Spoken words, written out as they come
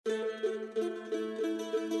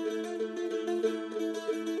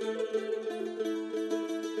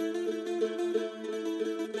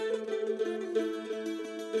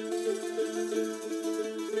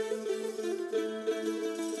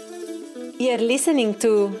You're listening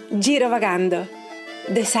to Giro Vagando,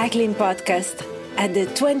 the cycling podcast at the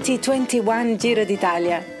 2021 Giro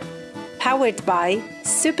d'Italia, powered by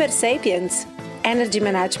Super Sapiens, energy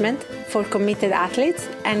management for committed athletes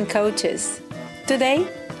and coaches. Today,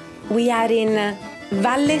 we are in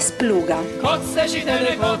Valle Spluga. Kotze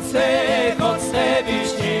šitene, kotze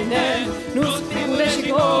bištine, nuspiku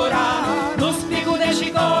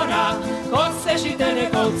dešikora, kotze šitene,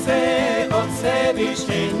 kotze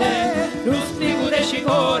bištine, nuspiku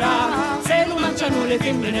dešikora, selu mančanu le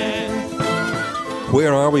femmine.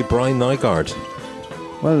 Where are we, Brian Nygaard?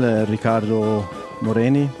 Well, Riccardo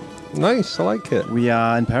Moreni. Nice, I like it. We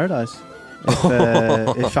are in paradise,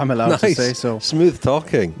 if I'm allowed to say so. Smooth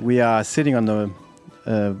talking. We are sitting on the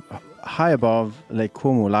high above Lake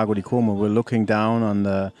Como, Lago di Como. We're looking down on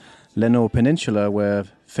the Leno Peninsula, where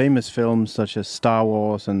famous films such as Star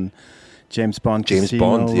Wars and James Bond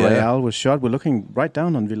Royale was shot. We're looking right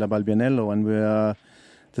down on Villa Balbianello, and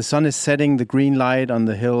the sun is setting, the green light on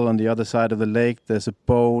the hill on the other side of the lake. There's a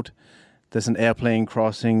boat. There's an airplane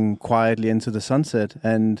crossing quietly into the sunset,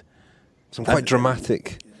 and some quite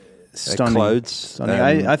dramatic stunning clouds.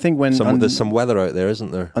 Stunning. I think when there's some weather out there,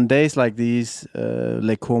 isn't there? On days like these,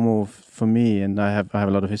 Lake Como for me, and I have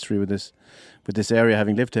a lot of history with this area,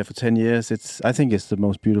 having lived here for 10 years. I think it's the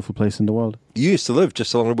most beautiful place in the world. You used to live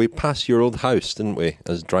just along the way past your old house, didn't we?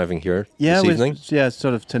 As driving here this evening.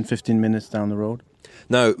 Sort of 10-15 minutes down the road.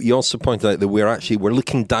 Now, you also pointed out that we're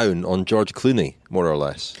looking down on George Clooney, more or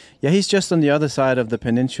less. Yeah, he's just on the other side of the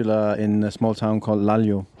peninsula in a small town called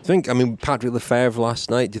L'Aglio. Patrick Lefevre last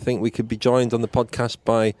night, do you think we could be joined on the podcast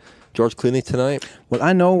by George Clooney tonight? Well,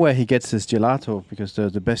 I know where he gets his gelato, because the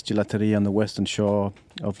best gelateria on the western shore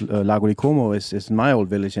of Lago di Como is in my old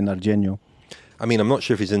village in Argenio. I'm not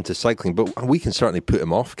sure if he's into cycling, but we can certainly put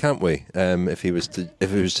him off, can't we? If he was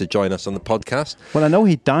to join us on the podcast. Well, I know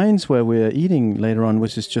he dines where we're eating later on,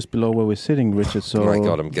 which is just below where we're sitting, Richard. So, oh my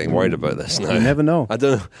God, I'm getting worried about this now. You never know. I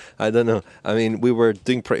don't know. We were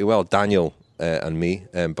doing pretty well, Daniel and me,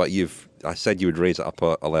 but I said you would raise it up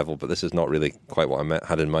a level, but this is not really quite what I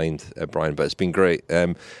had in mind, Brian, but it's been great.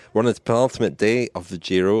 We're on the penultimate day of the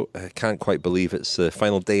Giro. I can't quite believe it's the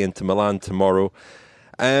final day into Milan tomorrow.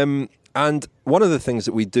 And one of the things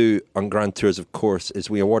that we do on Grand Tours, of course, is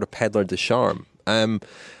we award a Pedlar de Charme.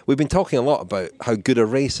 We've been talking a lot about how good a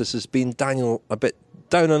race this has been. Daniel a bit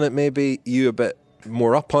down on it, maybe. You a bit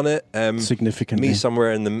more up on it. Significantly. Me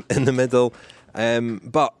somewhere in the middle.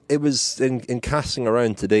 But it was in casting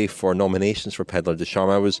around today for nominations for Pedlar de Charme.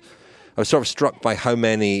 I was sort of struck by how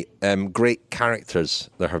many great characters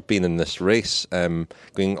there have been in this race,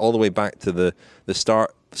 going all the way back to the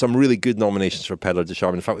start. Some really good nominations for Pedlar de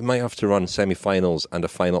Charme. In fact, we might have to run semi-finals and a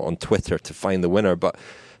final on Twitter to find the winner. But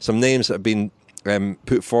some names that have been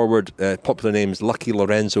put forward, popular names: Lucky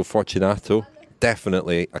Lorenzo Fortunato,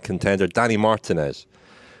 definitely a contender. Danny Martinez,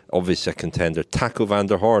 obviously a contender. Taco van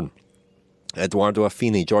der Hoorn, Eduardo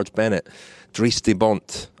Affini, George Bennett, Dries de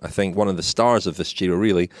Bont, I think one of the stars of this Giro,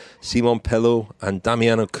 really. Simon Pelot and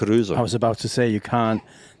Damiano Caruso. I was about to say, you can't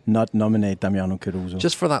not nominate Damiano Caruso.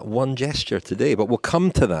 Just for that one gesture today, but we'll come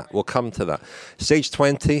to that. Stage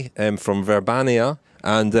 20 from Verbania,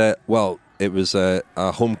 and it was a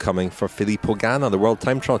homecoming for Filippo Ganna, the world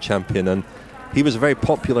time trial champion, and he was a very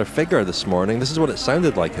popular figure this morning. This is what it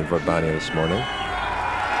sounded like in Verbania this morning.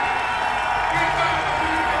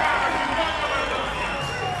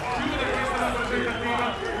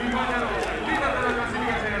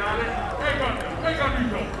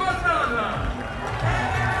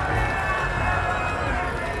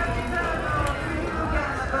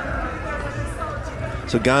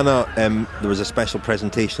 So Ganna, there was a special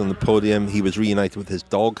presentation on the podium. He was reunited with his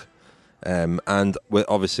dog, and with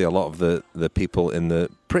obviously a lot of the people in the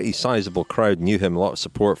pretty sizable crowd knew him, a lot of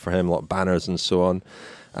support for him, a lot of banners and so on.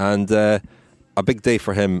 And a big day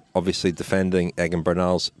for him, obviously defending Egan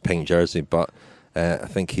Bernal's pink jersey, but I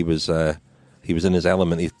think he was in his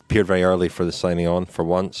element. He appeared very early for the signing on for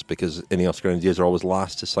once, because Ineos Grenadiers are always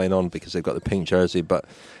last to sign on because they've got the pink jersey. But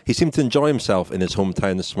he seemed to enjoy himself in his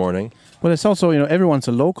hometown this morning. Well, it's also, everyone's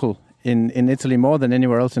a local in Italy more than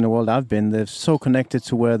anywhere else in the world I've been. They're so connected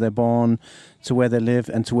to where they're born, to where they live,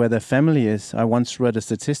 and to where their family is. I once read a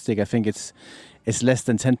statistic. I think it's less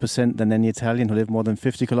than 10% than any Italian who live more than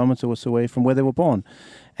 50 kilometers away from where they were born.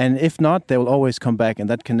 And if not, they will always come back, and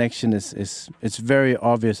that connection is very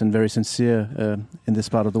obvious and very sincere in this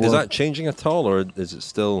part of the world. Is that changing at all, or is it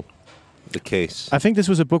still the case? I think this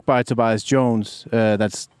was a book by Tobias Jones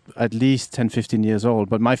that's at least 10, 15 years old.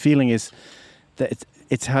 But my feeling is that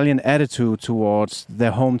Italian attitude towards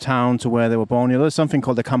their hometown, to where they were born. There's something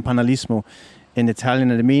called the campanalismo in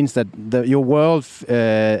Italian, and it means that your world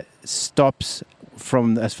stops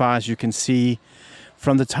from as far as you can see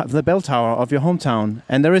from the bell tower of your hometown.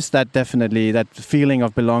 And there is definitely that feeling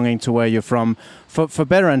of belonging to where you're from, for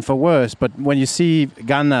better and for worse. But when you see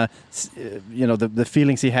Ganna, the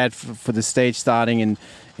feelings he had for the stage starting in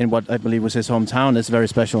what I believe was his hometown is very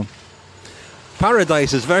special.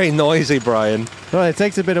 Paradise is very noisy, Brian. Well, it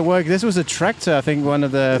takes a bit of work. This was a tractor, I think, one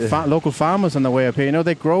of the local farmers on the way up here.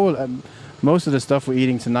 They grow... most of the stuff we're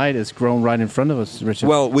eating tonight is grown right in front of us, Richard.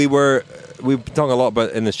 Well, we've talked a lot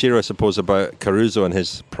about in the Giro, I suppose, about Caruso and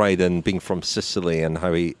his pride in being from Sicily and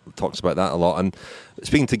how he talks about that a lot. And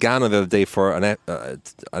speaking to Ganna the other day for an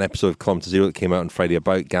episode of Kilometre Zero that came out on Friday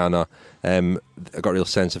about Ganna, I got a real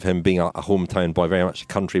sense of him being a hometown boy, very much a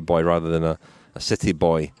country boy rather than a city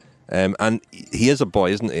boy. And he is a boy,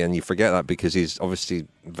 isn't he? And you forget that because he's obviously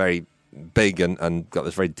very big and got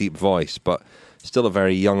this very deep voice, but still a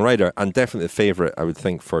very young rider, and definitely the favourite, I would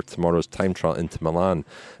think, for tomorrow's time trial into Milan.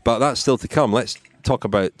 But that's still to come. Let's talk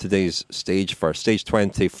about today's stage first. Stage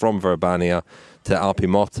 20 from Verbania to Alpe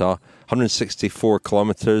Motta, 164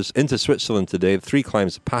 kilometres into Switzerland today. 3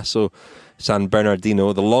 climbs, Passo San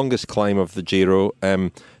Bernardino, the longest climb of the Giro,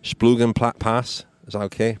 Spluga Pass, is that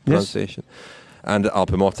okay? Pronunciation? Yes. And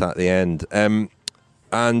Alpe Motta at the end.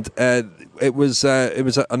 It was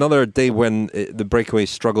another day when the breakaways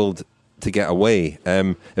struggled to get away.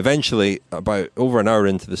 Eventually, about over an hour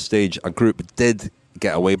into the stage, a group did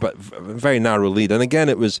get away, but a very narrow lead. And again,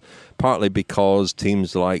 it was partly because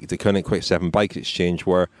teams like the Koenig Quick-Step and Bike Exchange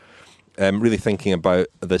were really thinking about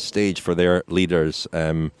the stage for their leaders.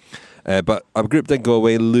 But a group did go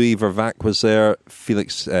away. Louis Vervac was there,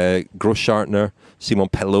 Felix Groschartner, Simon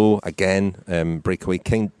Pelot again, breakaway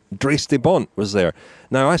king. Dries de Bont was there.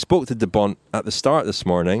 Now, I spoke to de Bont at the start this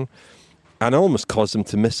morning, and almost caused him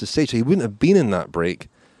to miss the stage. He wouldn't have been in that break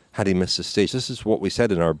had he missed the stage. This is what we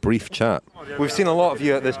said in our brief chat. We've seen a lot of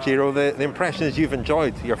you at this Giro. The impression is you've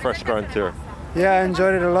enjoyed your first Grand Tour. Yeah, I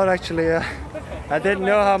enjoyed it a lot, actually. I didn't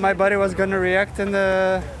know how my body was going to react in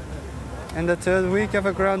the third week of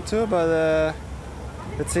a Grand Tour, but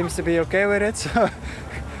it seems to be okay with it. So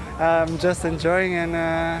I'm just enjoying, and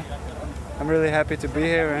I'm really happy to be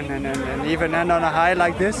here and even end on a high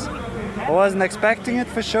like this. I wasn't expecting it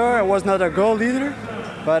for sure. It was not a goal either.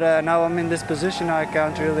 But now I'm in this position, I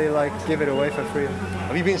can't really give it away for free.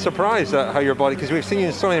 Have you been surprised at how your body? Because we've seen you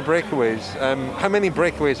in so many breakaways. How many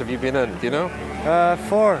breakaways have you been in? Do you know?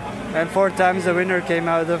 4, and 4 times the winner came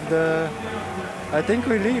out of the. I think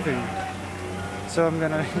we're leaving. So I'm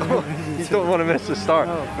gonna. You don't want to miss the start.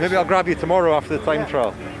 No, maybe I'll grab you tomorrow after the time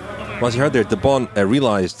trial. Well, as you heard there, de Bont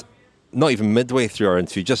realised, not even midway through our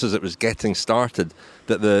interview, just as it was getting started,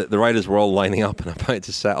 that the riders were all lining up and about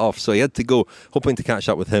to set off. So he had to go, hoping to catch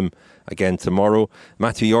up with him again tomorrow.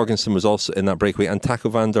 Matthew Jorgensen was also in that breakaway, and Taco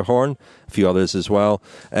van der Hoorn, a few others as well.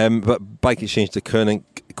 But Bike Exchange to Koenig,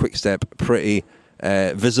 Quick-Step, pretty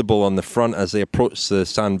visible on the front as they approached the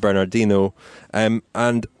San Bernardino. And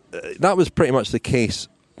that was pretty much the case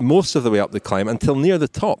most of the way up the climb until near the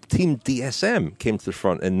top. Team DSM came to the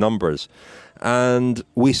front in numbers. And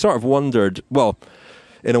we sort of wondered, well,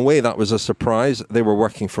 in a way that was a surprise. They were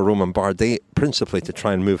working for Romain Bardet principally to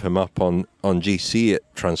try and move him up on GC, it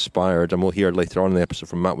transpired. And we'll hear later on in the episode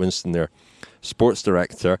from Matt Winston, their sports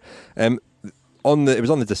director. It was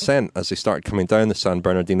on the descent as they started coming down the San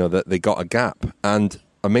Bernardino that they got a gap. And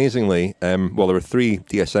amazingly, there were 3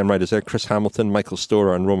 DSM riders there, Chris Hamilton, Michael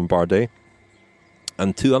Storer and Romain Bardet.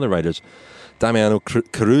 And 2 other riders, Damiano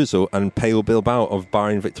Caruso and Peyo Bilbao of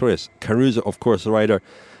Bahrain Victorious. Caruso, of course, the rider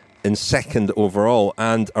in second overall,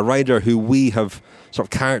 and a rider who we have sort of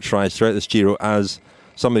characterised throughout this Giro as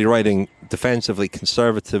somebody riding defensively,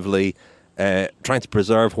 conservatively, trying to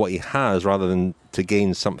preserve what he has rather than to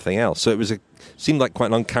gain something else. So it seemed like quite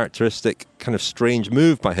an uncharacteristic, kind of strange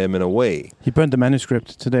move by him in a way. He burned the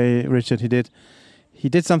manuscript today, Richard. He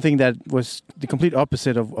did something that was the complete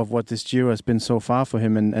opposite of what this Giro has been so far for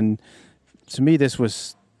him, and to me this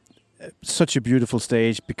was such a beautiful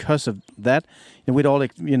stage because of that. And we'd all,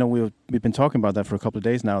 we've been talking about that for a couple of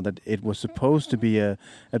days now, that it was supposed to be a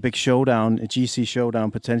big showdown, a GC showdown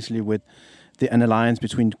potentially with an alliance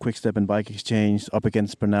between Quick-Step and Bike Exchange up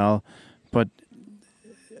against Bernal. But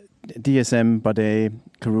DSM, Bardet,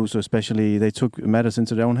 Caruso especially, they took matters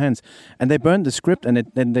into their own hands. And they burned the script, and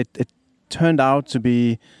it turned out to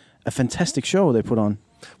be a fantastic show they put on.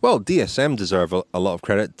 Well, DSM deserve a lot of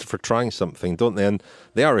credit for trying something, don't they? And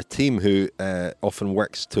they are a team who often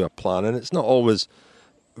works to a plan, and it's not always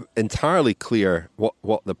entirely clear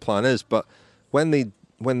what the plan is. But when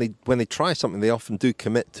they try something, they often do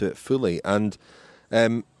commit to it fully. And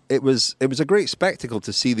it was a great spectacle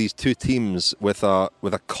to see these two teams with a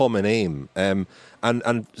common aim, and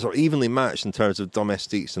sort of evenly matched in terms of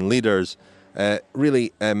domestiques and leaders,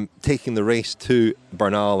 really taking the race to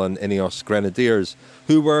Bernal and Ineos Grenadiers,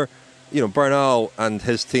 who were, Bernal and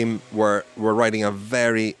his team were riding a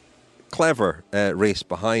very clever race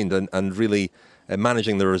behind and really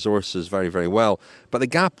managing the resources very, very well. But the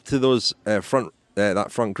gap to those that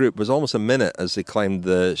front group was almost a minute as they climbed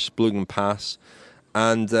the Spluga pass.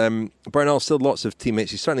 And Bernal still had lots of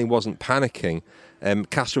teammates. He certainly wasn't panicking.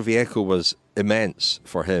 Castroviejo was immense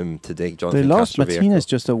for him today, Jonathan. They lost Martinez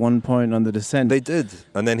just at one point on the descent. They did,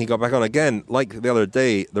 and then he got back on again. Like the other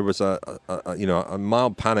day, there was a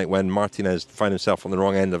mild panic when Martinez found himself on the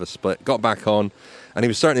wrong end of a split, got back on, and he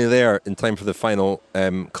was certainly there in time for the final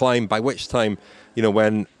climb, by which time,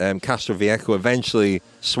 when Castroviejo eventually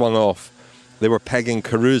swung off, they were pegging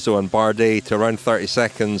Caruso and Bardet to around 30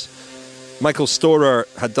 seconds. Michael Storer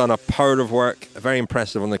had done a power of work, very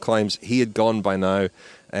impressive on the climbs. He had gone by now.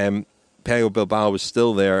 Pello Bilbao was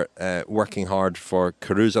still there working hard for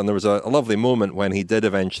Caruso, and there was a lovely moment when he did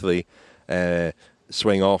eventually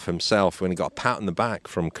swing off himself, when he got a pat on the back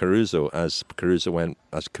from Caruso as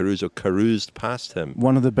Caruso caroused past him.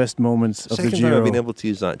 One of the best moments of the Giro. Second time I've been able to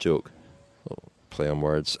use that joke. Play on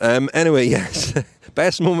words. Anyway, yes.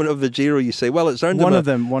 Best moment of the Giro, you say. Well, it's earned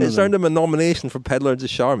him a nomination for Pedlar de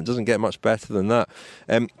Charme. It doesn't get much better than that.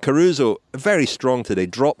 Caruso, very strong today.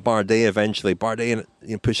 Dropped Bardet eventually. Bardet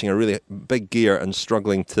pushing a really big gear and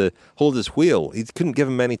struggling to hold his wheel. He couldn't give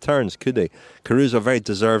him many turns, could he? Caruso, a very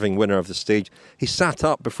deserving winner of the stage. He sat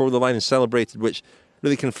up before the line and celebrated, which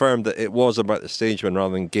really confirmed that it was about the stage win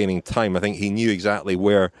rather than gaining time. I think he knew exactly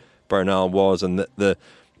where Bernal was, and the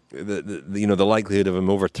likelihood of him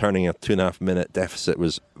overturning a 2.5 minute deficit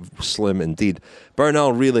was slim indeed.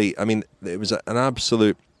 Bernal really, it was an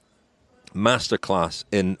absolute masterclass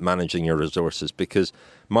in managing your resources, because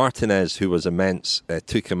Martinez, who was immense,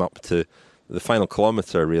 took him up to the final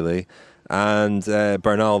kilometre really, and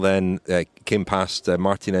Bernal then came past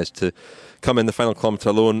Martinez to come in the final kilometre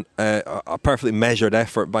alone. A perfectly measured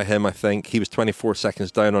effort by him, I think. He was 24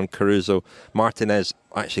 seconds down on Caruso. Martinez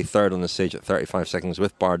actually third on the stage at 35 seconds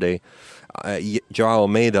with Bardet. Joao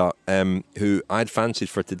Almeida, who I'd fancied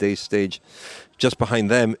for today's stage, just behind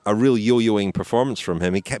them, a real yo-yoing performance from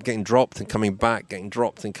him. He kept getting dropped and coming back,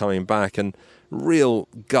 and real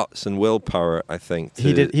guts and willpower, I think.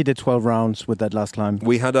 He did 12 rounds with that last climb.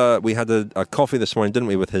 We had a coffee this morning, didn't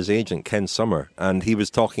we, with his agent, Ken Summer, and he was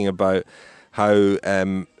talking about how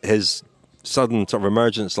his sudden sort of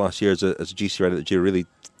emergence last year as a GC rider at the Giro really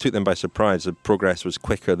took them by surprise. The progress was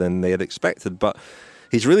quicker than they had expected, but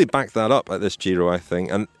he's really backed that up at this Giro, I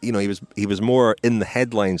think. And he was more in the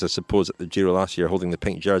headlines, I suppose, at the Giro last year, holding the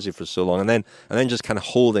pink jersey for so long, and then just kind of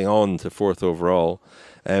holding on to fourth overall.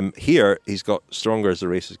 Here he's got stronger as the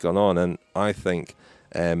race has gone on, and I think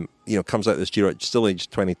comes out this Giro at still age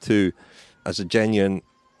 22 as a genuine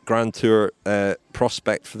Grand Tour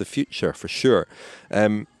prospect for the future, for sure.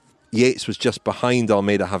 Yates was just behind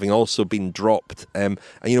Almeida, having also been dropped. And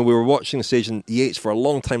we were watching the stage, and Yates for a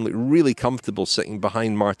long time looked really comfortable sitting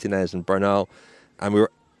behind Martinez and Bernal, and we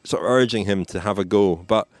were sort of urging him to have a go.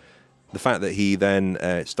 But the fact that he then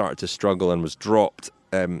started to struggle and was dropped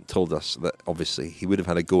told us that obviously he would have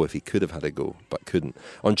had a go if he could have had a go, but couldn't.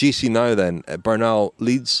 On GC now then, Bernal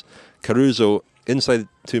leads Caruso inside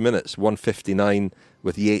 2 minutes, 1:59,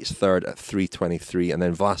 with Yates third at 3:23, and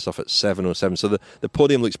then Vlasov at 7:07. So the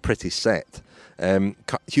podium looks pretty set.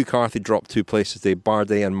 Hugh Carthy dropped 2 places today.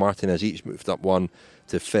 Bardet and Martinez each moved up 1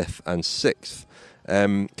 to 5th and 6th.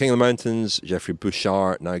 King of the Mountains, Geoffrey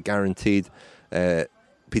Bouchard now guaranteed.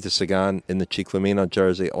 Peter Sagan in the Ciclamena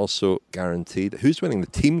jersey also guaranteed. Who's winning the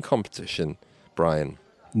team competition, Brian?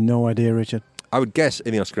 No idea, Richard. I would guess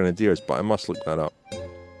Ineos Grenadiers, but I must look that up.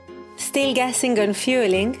 Still guessing on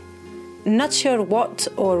fueling? Not sure what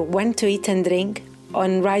or when to eat and drink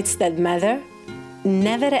on rides that matter?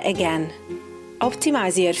 Never again.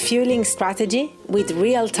 Optimize your fueling strategy with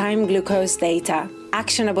real-time glucose data,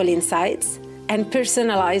 actionable insights, and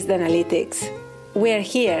personalized analytics. We're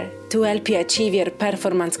here to help you achieve your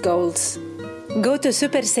performance goals. Go to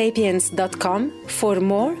supersapiens.com for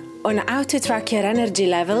more on how to track your energy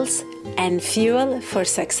levels and fuel for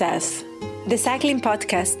success. The Cycling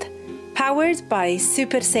Podcast, powered by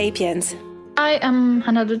Super Sapiens. I am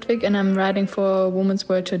Hannah Ludwig and I'm riding for Women's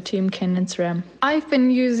World Tour Team Canyon SRAM. I've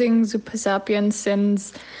been using Super Sapiens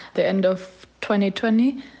since the end of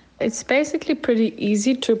 2020. It's basically pretty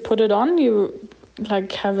easy to put it on. You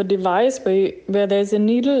have a device where there's a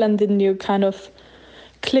needle, and then you kind of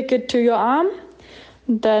click it to your arm.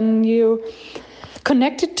 Then you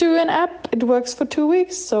connected to an app. It works for 2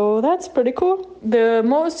 weeks, so that's pretty cool. The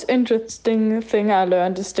most interesting thing I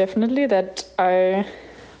learned is definitely that I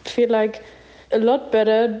feel like a lot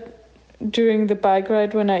better during the bike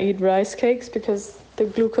ride when I eat rice cakes, because the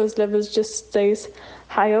glucose levels just stays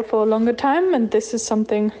higher for a longer time, and this is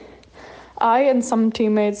something I and some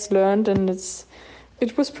teammates learned, and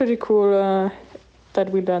it was pretty cool that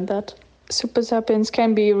we learned that. Super Sapiens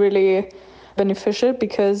can be really beneficial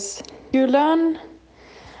because you learn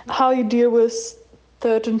how you deal with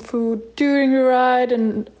certain food during your ride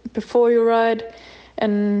and before your ride,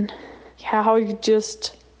 and how you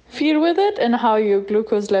just feel with it and how your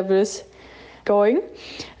glucose level is going.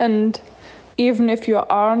 And even if you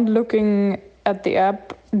aren't looking at the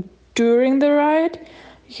app during the ride,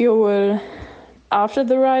 you will after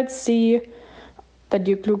the ride see that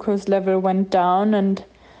your glucose level went down, and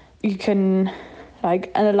you can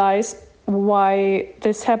analyze why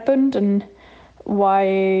this happened and why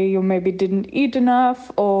you maybe didn't eat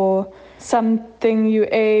enough, or something you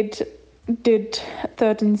ate did a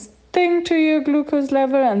certain thing to your glucose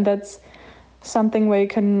level, and that's something where you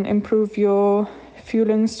can improve your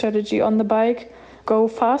fueling strategy on the bike, go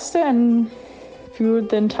faster and fuel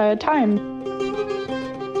the entire time.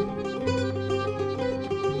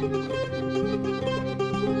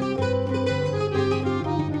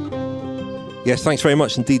 Yes, thanks very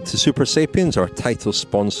much indeed to Super Sapiens, our title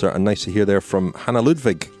sponsor, and nice to hear there from Hannah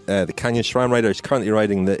Ludwig, the Canyon SRAM rider. Is currently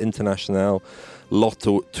riding the International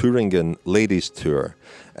Lotto Thüringen Ladies Tour,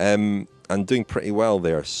 and doing pretty well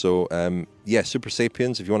there. So, Super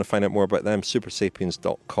Sapiens, if you want to find out more about them,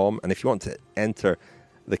 supersapiens.com. And if you want to enter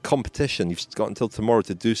the competition, you've got until tomorrow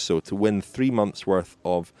to do so, to win 3 months' worth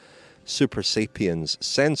of Super Sapiens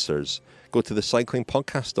sensors. Go to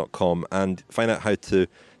thecyclingpodcast.com and find out how to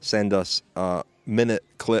send us a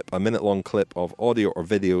minute-long clip of audio or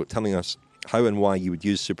video telling us how and why you would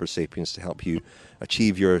use Super Sapiens to help you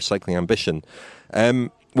achieve your cycling ambition.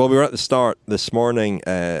 Well, we were at the start this morning,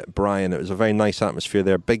 Brian. It was a very nice atmosphere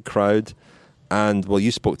there, big crowd, and, well,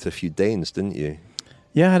 you spoke to a few Danes, didn't you?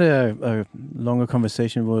 Yeah, I had a longer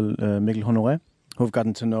conversation with Mikkel Honoré, who I've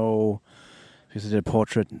gotten to know because I did a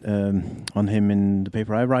portrait on him in the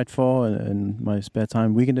paper I write for in my spare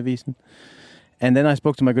time, Weekendavisen. And then I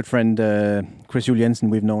spoke to my good friend Chris Juhl Jensen.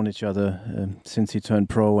 We've known each other since he turned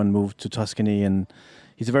pro and moved to Tuscany, and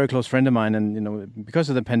he's a very close friend of mine. And because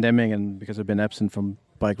of the pandemic and because I've been absent from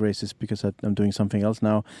bike races because I'm doing something else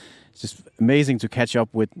now, it's just amazing to catch up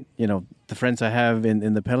with the friends I have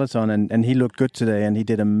in the peloton. And he looked good today, and he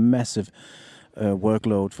did a massive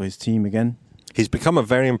workload for his team again. He's become a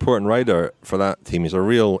very important rider for that team. He's a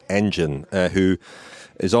real engine who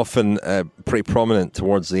is often pretty prominent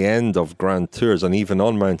towards the end of Grand Tours and even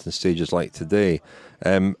on mountain stages like today.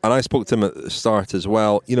 And I spoke to him at the start as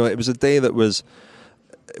well. It was a day that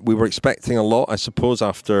we were expecting a lot, I suppose,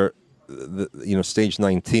 after stage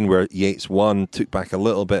 19 where Yates won, took back a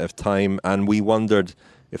little bit of time, and we wondered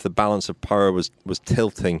if the balance of power was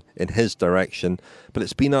tilting in his direction. But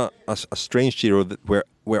it's been a strange Giro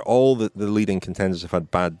where all the leading contenders have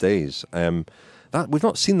had bad days. That we've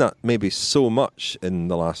not seen that maybe so much in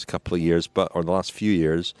the last couple of years, or the last few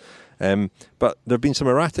years. But there have been some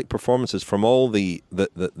erratic performances from all the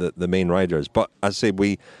main riders. But as I say,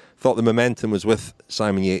 we thought the momentum was with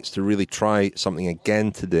Simon Yates to really try something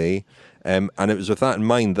again today. And it was with that in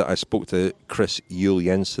mind that I spoke to Chris Juhl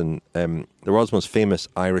Jensen, the world's most famous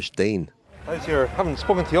Irish Dane. Haven't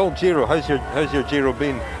spoken to you all Giro. How's your Giro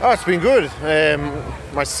been? Oh, it's been good.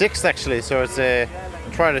 My sixth actually, so it's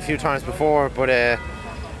tried it a few times before, but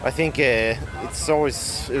I think it was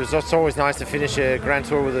always nice to finish a Grand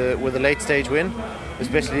Tour with a late stage win,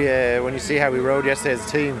 especially when you see how we rode yesterday as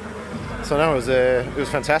a team. So no, it was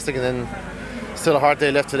fantastic, and then still a hard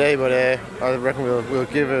day left today, but I reckon we'll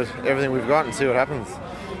give it everything we've got and see what happens.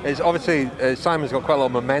 It's obviously Simon's got quite a lot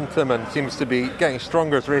of momentum and seems to be getting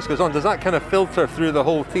stronger as the race goes on. Does that kind of filter through the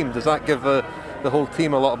whole team? Does that give the whole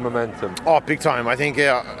team a lot of momentum? Oh, big time. I think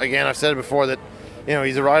again, I've said it before that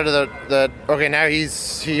he's a rider that okay, now he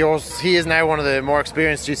is now one of the more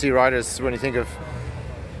experienced GC riders when you think of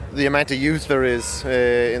the amount of youth there is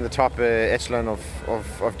in the top echelon of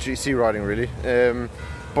GC riding, really.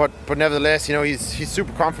 But nevertheless, he's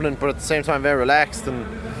super confident, but at the same time very relaxed, and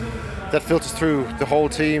that filters through the whole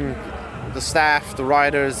team, the staff, the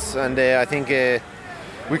riders, and I think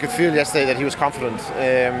we could feel yesterday that he was confident,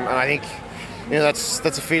 and I think that's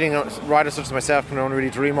a feeling riders such as myself can only really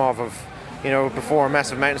dream of before a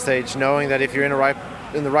massive mountain stage, knowing that if you're in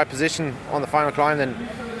the right position on the final climb, then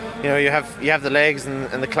you have the legs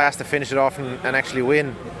and the class to finish it off and actually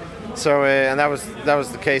win. So and that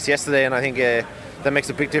was the case yesterday, and I think that makes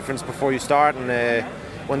a big difference before you start, and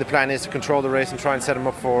when the plan is to control the race and try and set them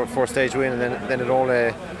up for a stage win, and then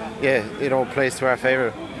it all plays to our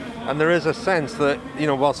favour. And there is a sense that,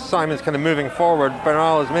 while Simon's kind of moving forward,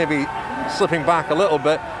 Bernal is maybe slipping back a little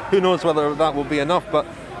bit. Who knows whether that will be enough? But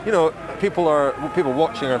people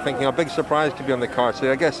watching are thinking a big surprise could be on the card.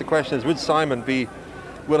 So I guess the question is, would Simon be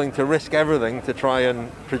willing to risk everything to try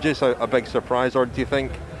and produce a big surprise, or do you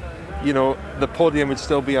think the podium would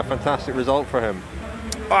still be a fantastic result for him?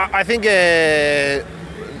 I think the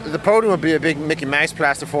podium would be a big Mickey Mouse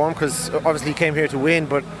plaster for him, because obviously he came here to win,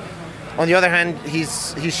 but on the other hand,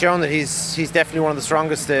 he's shown that he's definitely one of the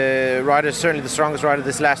strongest riders, certainly the strongest rider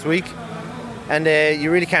this last week, and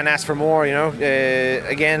you really can't ask for more.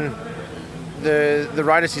 Again, the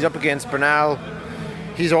riders he's up against, Bernal,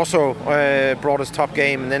 he's also brought his top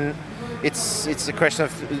game, and then it's a question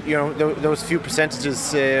of those few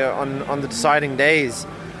percentages on the deciding days.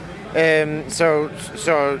 So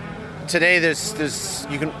today there's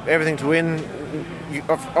you can everything to win.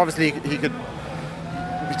 Obviously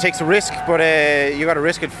he takes a risk, but you got to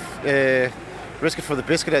risk it for the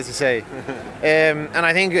biscuit, as you say. And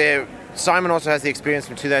I think Simon also has the experience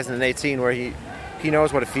from 2018, where he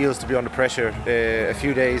knows what it feels to be under pressure a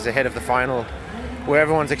few days ahead of the final, where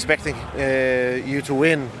everyone's expecting you to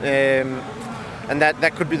win. And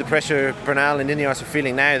that could be the pressure Bernal and Ineos are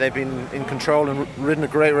feeling now. They've been in control and ridden a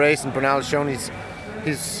great race, and Bernal has shown he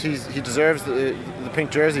deserves the pink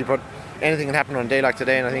jersey, but anything can happen on a day like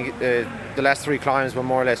today, and I think the last three climbs will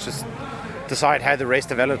more or less just decide how the race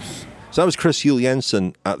develops. So that was Chris Juul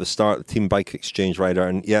Jensen at the start, the Team Bike Exchange rider,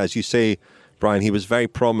 and yeah, as you say, Brian, he was very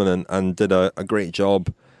prominent and did a great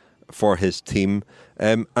job for his team,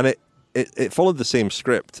 and it followed the same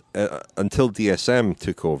script until DSM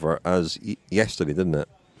took over as yesterday, didn't it?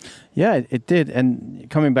 Yeah, it did. And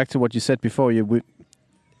coming back to what you said before,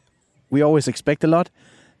 we always expect a lot,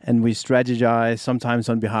 and we strategize sometimes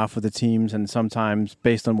on behalf of the teams and sometimes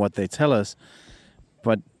based on what they tell us.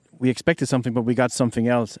 But we expected something, but we got something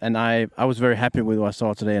else. And I was very happy with what I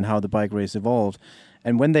saw today and how the bike race evolved.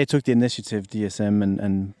 And when they took the initiative, DSM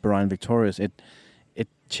and Bahrain Victorious, it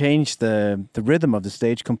changed the rhythm of the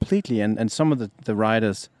stage completely, and some of the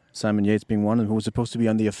riders, Simon Yates being one, who was supposed to be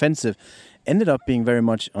on the offensive, ended up being very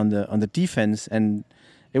much on the defense, and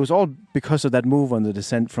it was all because of that move on the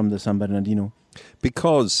descent from the San Bernardino.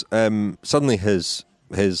 Because suddenly his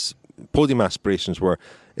podium aspirations were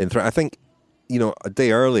in threat. I think a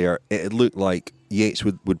day earlier it looked like Yates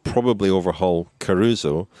would probably overhaul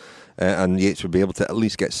Caruso, and Yates would be able to at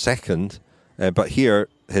least get second, but here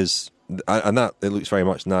that it looks very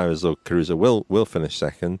much now as though Caruso will finish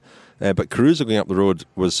second, but Caruso going up the road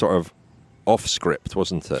was sort of off script,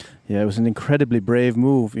 wasn't it? Yeah, it was an incredibly brave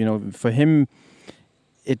move. For him,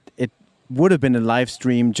 it would have been a live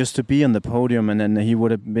stream just to be on the podium, and then he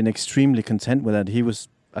would have been extremely content with that. He was,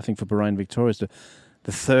 I think, for Bahrain Victorious,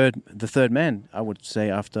 the third man, I would say,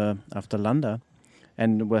 after Landa,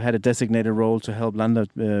 and had a designated role to help Landa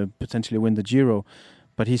potentially win the Giro.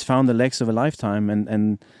 But he's found the legs of a lifetime,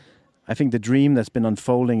 and I think the dream that's been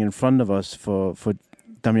unfolding in front of us for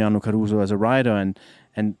Damiano Caruso as a rider,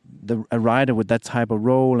 and a rider with that type of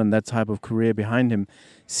role and that type of career behind him,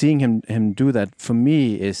 seeing him do that, for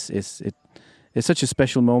me is such a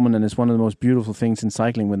special moment, and it's one of the most beautiful things in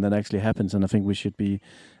cycling when that actually happens. And I think we should be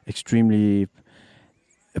extremely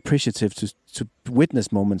appreciative to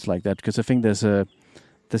witness moments like that, because I think there's a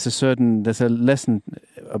lesson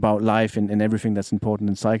about life in everything that's important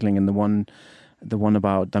in cycling, and the one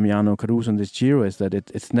about Damiano Caruso and this Giro is that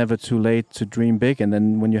it's never too late to dream big, and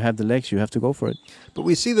then when you have the legs, you have to go for it. But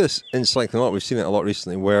we see this in cycling a lot. We've seen it a lot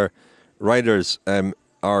recently, where riders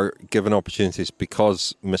are given opportunities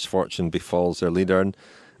because misfortune befalls their leader,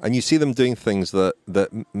 and you see them doing things that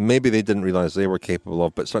maybe they didn't realise they were capable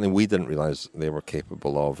of, but certainly we didn't realise they were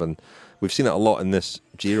capable of, and we've seen it a lot in this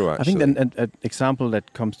Giro, actually. I think an example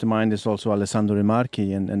that comes to mind is also Alessandro De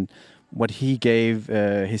Marchi, and what he gave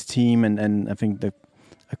his team, and I think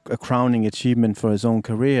a crowning achievement for his own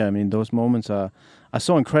career. I mean, those moments are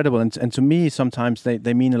so incredible, and to me sometimes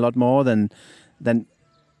they mean a lot more than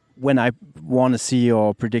when I want to see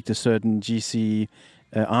or predict a certain GC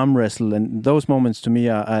arm wrestle. And those moments to me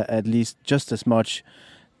are at least just as much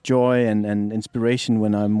joy and inspiration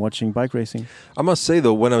when I'm watching bike racing. I must say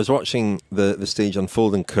though, when I was watching the stage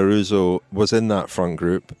unfold and Caruso was in that front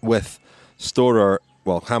group with Storer,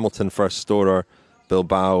 Hamilton first, Storer,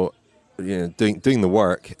 Bilbao, doing the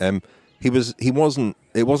work. It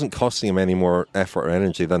wasn't costing him any more effort or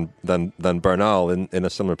energy than Bernal in a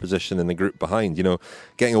similar position in the group behind.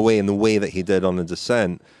 Getting away in the way that he did on the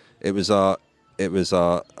descent. It was it was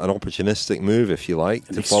an opportunistic move, if you like,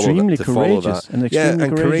 to extremely follow that.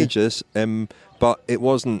 And courageous. But it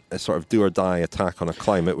wasn't a sort of do or die attack on a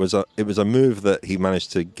climb. It was a move that he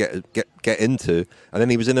managed to get into, and then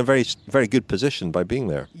he was in a very very good position by being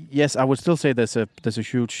there. Yes, I would still say there's a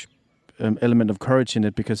huge element of courage in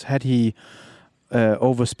it, because had he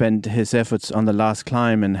overspent his efforts on the last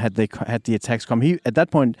climb, and had the attacks come, at that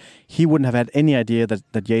point he wouldn't have had any idea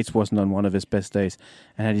that Yates wasn't on one of his best days.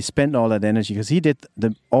 And had he spent all that energy, because he did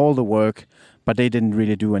all the work, but they didn't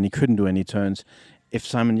really do, and he couldn't do any turns. If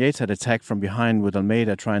Simon Yates had attacked from behind with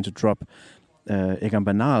Almeida trying to drop Egan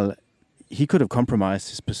Bernal, he could have compromised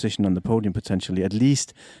his position on the podium potentially, at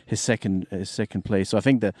least his second place. So I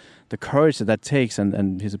think the courage that takes,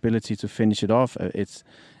 and his ability to finish it off, it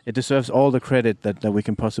deserves all the credit that we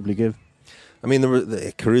can possibly give. I mean,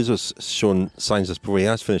 Caruso's shown signs of before. He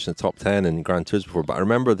has finished in the top 10 in Grand Tours before, but I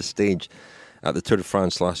remember the stage at the Tour de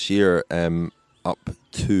France last year, up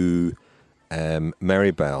to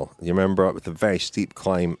Meribel. You remember, up with a very steep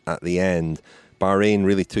climb at the end. Bahrain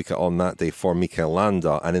really took it on that day for Mikel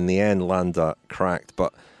Landa, and in the end Landa cracked,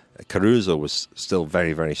 but Caruso was still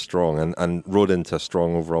very, very strong and rode into a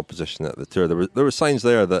strong overall position at the Tour. There were signs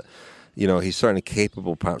there that, you know, he's certainly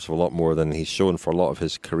capable perhaps of a lot more than he's shown for a lot of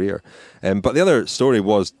his career. But the other story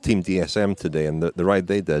was Team DSM today and the ride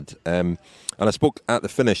they did. And I spoke at the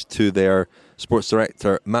finish to their sports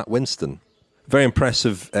director, Matt Winston. Very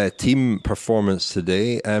impressive team performance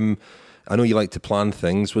today. I know you like to plan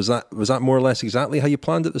things. Was that more or less exactly how you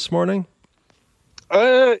planned it this morning?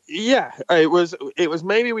 Yeah, it was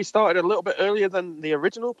maybe we started a little bit earlier than the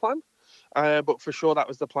original plan, but for sure that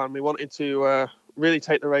was the plan. We wanted to really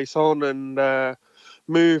take the race on and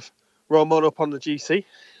move Romain up on the GC,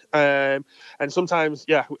 and sometimes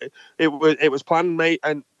it was planned, mate,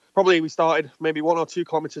 and probably we started maybe 1 or 2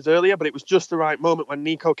 kilometres earlier, but it was just the right moment when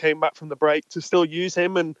Nico came back from the break to still use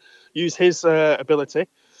him and use his ability.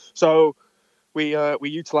 So we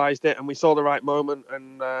utilised it, and we saw the right moment,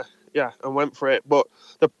 and went for it. But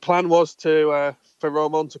the plan was for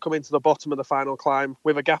Romain to come into the bottom of the final climb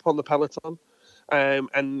with a gap on the peloton,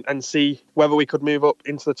 and see whether we could move up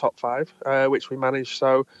into the top 5, which we managed.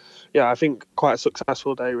 So, yeah, I think quite a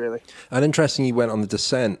successful day, really. And interesting, you went on the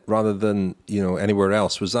descent rather than anywhere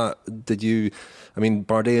else. Was that?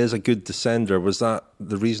 Bardet is a good descender. Was that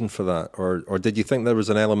the reason for that, or did you think there was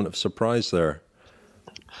an element of surprise there?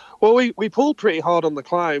 Well, we pulled pretty hard on the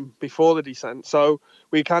climb before the descent, so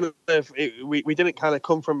we we didn't kind of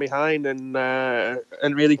come from behind and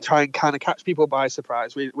really try and kind of catch people by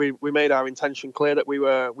surprise. We made our intention clear that we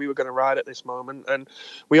were going to ride at this moment, and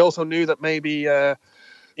we also knew that maybe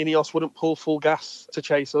Ineos wouldn't pull full gas to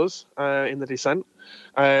chase us in the descent.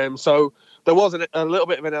 So there was a little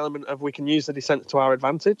bit of an element of we can use the descent to our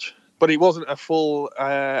advantage. But it wasn't a full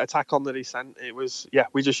attack on the descent. It was,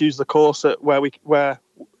 we just used the course at where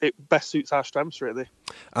it best suits our strengths, really.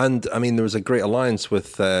 And I mean, there was a great alliance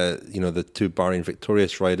with the 2 Bahrain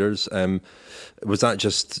victorious riders. Was that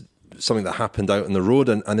just something that happened out on the road?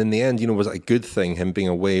 And in the end, was it a good thing, him being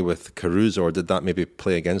away with Caruso, or did that maybe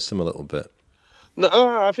play against him a little bit? No,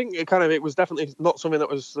 I think it was definitely not something that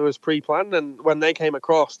was pre-planned. And when they came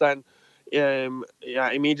across, then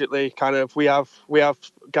immediately kind of we have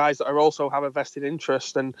guys that also have a vested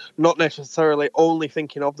interest and not necessarily only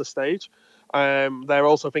thinking of the stage. They're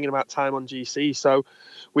also thinking about time on GC. So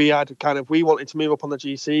we wanted to move up on the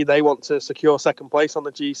GC. They want to secure second place on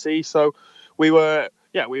the GC. So we were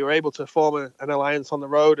able to form an alliance on the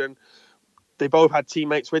road, and they both had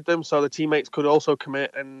teammates with them. So the teammates could also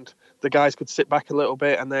commit, and the guys could sit back a little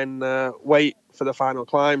bit and then wait for the final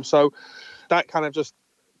climb. So that kind of just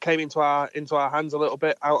came into our hands a little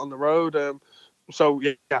bit out on the road.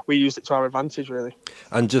 We used it to our advantage, really.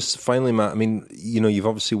 And just finally, Matt, I mean, you've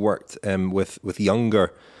obviously worked with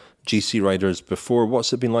younger GC riders before.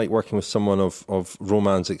 What's it been like working with someone of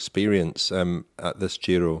Romain's experience at this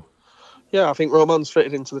Giro? Yeah, I think Romain's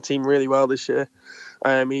fitted into the team really well this year.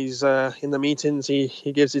 He's in the meetings,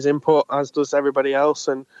 he gives his input, as does everybody else,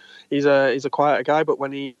 and he's a quieter guy, but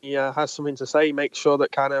when he has something to say, he makes sure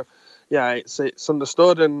that kind of it's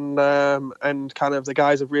understood, and kind of the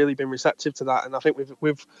guys have really been receptive to that. And I think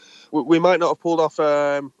we might not have pulled off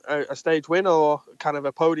a stage win or kind of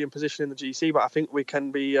a podium position in the GC, but I think we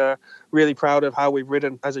can be really proud of how we've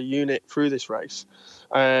ridden as a unit through this race,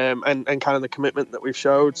 and kind of the commitment that we've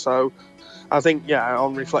showed. So I think,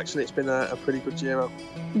 on reflection, it's been a pretty good Giro.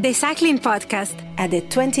 The Cycling Podcast at the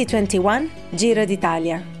 2021 Giro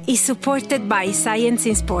d'Italia is supported by Science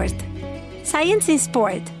in Sport. Science in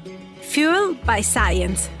Sport. Fueled by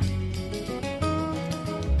science.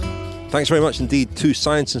 Thanks very much indeed to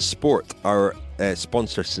Science and Sport, our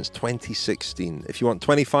sponsor since 2016. If you want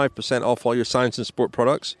 25% off all your Science and Sport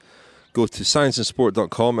products, go to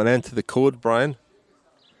scienceandsport.com and enter the code, Brian.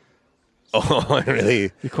 Oh,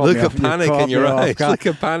 really? Look at panic in your eyes. Look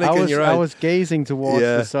at panic in your eyes. I was gazing towards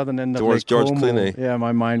the southern end of towards Lake George Como. Clooney. Yeah,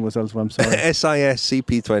 my mind was elsewhere. I'm sorry.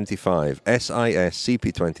 SISCP25.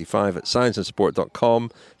 SISCP25 at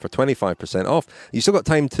scienceandsport.com for 25% off. You still got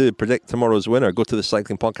time to predict tomorrow's winner. Go to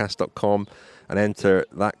thecyclingpodcast.com and enter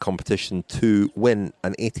that competition to win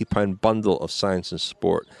an £80 bundle of Science and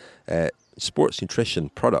Sport sports nutrition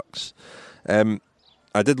products.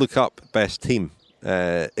 I did look up best team.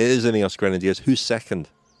 It is Ineos Grenadiers. Who's second,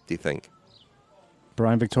 do you think?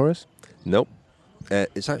 Brian Victorious? Nope.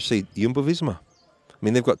 It's actually Jumbo-Visma. I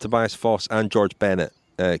mean, they've got Tobias Foss and George Bennett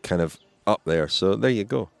kind of up there. So there you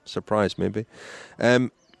go. Surprise, maybe.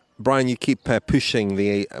 Brian, you keep pushing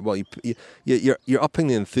the... Well, you're upping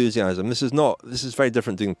the enthusiasm. This is very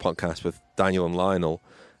different doing a podcast with Daniel and Lionel,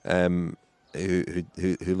 who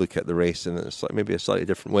look at the race in maybe a slightly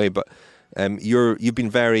different way, but... you've been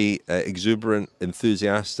very exuberant,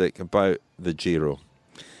 enthusiastic about the Giro.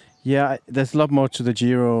 Yeah, there's a lot more to the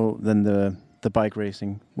Giro than the bike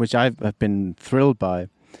racing, which I've been thrilled by.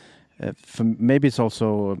 Maybe it's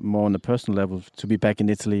also more on a personal level to be back in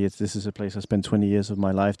Italy. This is a place I spent 20 years of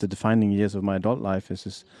my life, the defining years of my adult life. This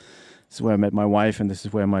is where I met my wife, and this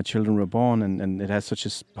is where my children were born, and it has such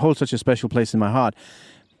a special place in my heart.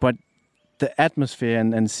 But the atmosphere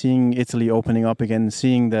and seeing Italy opening up again,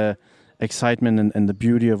 seeing the excitement and the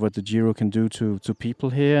beauty of what the Giro can do to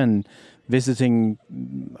people here, and visiting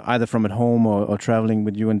either from at home or traveling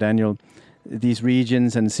with you and Daniel these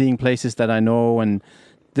regions and seeing places that I know. And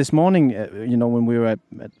this morning, when we were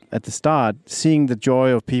at the start, seeing the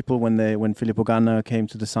joy of people when Filippo Ganna came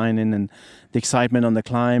to the sign-in, and the excitement on the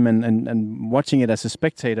climb, and watching it as a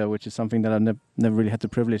spectator, which is something that I've never really had the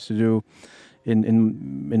privilege to do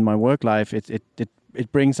in my work life.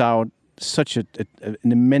 It brings out such an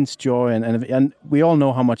immense joy, and we all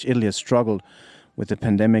know how much Italy has struggled with the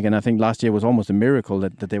pandemic, and I think last year was almost a miracle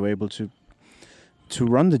that they were able to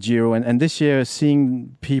run the Giro, and this year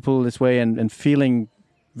seeing people this way and feeling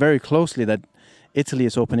very closely that Italy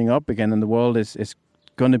is opening up again, and the world is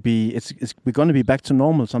going to be we're going to be back to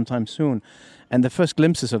normal sometime soon, and the first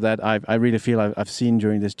glimpses of that I really feel I've seen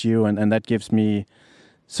during this Giro, and that gives me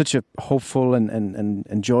such a hopeful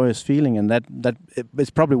and joyous feeling, and that it's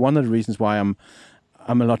probably one of the reasons why I'm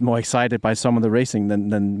a lot more excited by some of the racing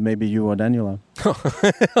than maybe you or Daniel are.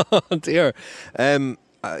 Oh dear.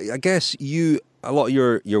 I guess a lot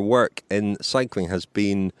of your work in cycling has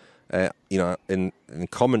been in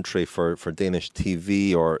commentary for Danish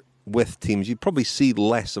TV or with teams. You probably see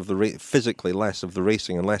less of physically less of the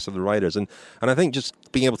racing and less of the riders, and I think just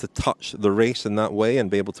being able to touch the race in that way and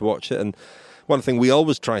be able to watch it. And one thing we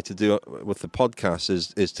always try to do with the podcast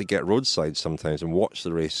is to get roadside sometimes and watch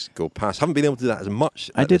the race go past. Haven't been able to do that as much.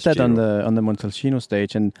 I did that on the Montalcino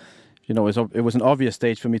stage, and it was an obvious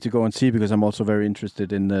stage for me to go and see, because I'm also very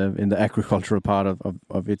interested in the agricultural part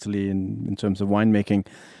of Italy in terms of winemaking.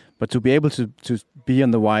 But to be able to be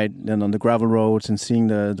on the wide and on the gravel roads and seeing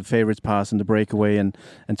the favorites pass and the breakaway and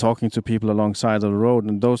talking to people alongside of the road,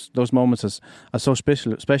 and those moments are so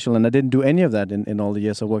special. And I didn't do any of that in all the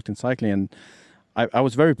years I worked in cycling. And I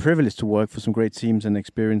was very privileged to work for some great teams and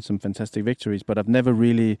experience some fantastic victories, but I've never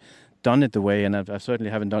really done it the way, and I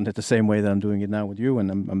certainly haven't done it the same way that I'm doing it now with you,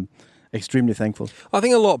 and I'm extremely thankful. I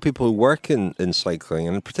think a lot of people who work in cycling,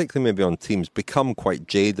 and particularly maybe on teams, become quite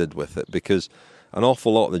jaded with it, because an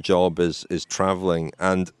awful lot of the job is travelling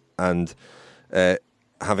and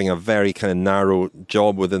having a very kind of narrow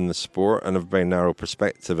job within the sport and a very narrow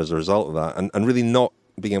perspective as a result of that, and really not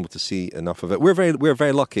being able to see enough of it. We're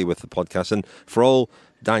very lucky with the podcast, and for all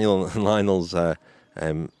Daniel and Lionel's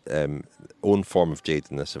own form of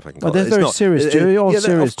jadedness, if I can call it. They're very serious. You're all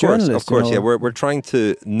serious journalists. Of course, yeah. We're trying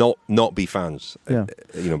to not be fans. Yeah.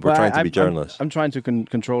 We're trying to be journalists. I'm trying to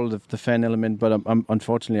control the fan element, but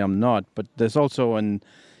unfortunately I'm not. But there's also the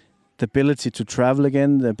ability to travel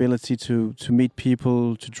again, the ability to meet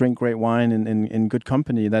people, to drink great wine in good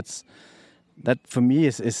company. That for me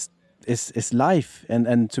is life,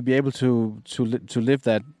 and to be able to live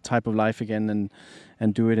that type of life again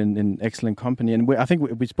and do it in excellent company. And I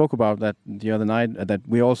think we spoke about that the other night, that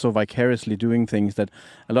we're also vicariously doing things that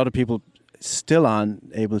a lot of people still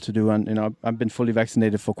aren't able to do. And I've been fully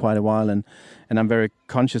vaccinated for quite a while, and I'm very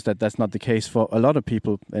conscious that that's not the case for a lot of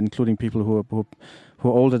people, including people who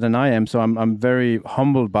are older than I am. So I'm very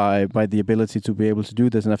humbled by the ability to be able to do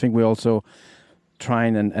this. And I think we're also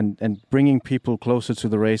trying and bringing people closer to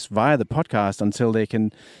the race via the podcast until they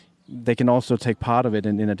can they can also take part of it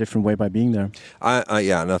in a different way by being there.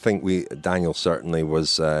 Yeah, and I think Daniel certainly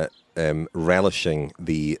was relishing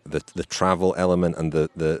the travel element and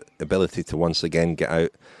the ability to once again get out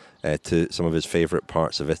to some of his favourite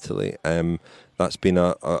parts of Italy. That's been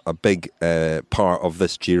a big part of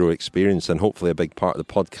this Giro experience, and hopefully a big part of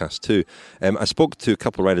the podcast too. I spoke to a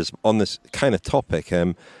couple of riders on this kind of topic.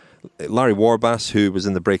 Larry Warbass, who was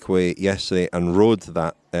in the breakaway yesterday and rode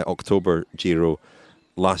that October Giro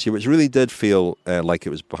last year, which really did feel like it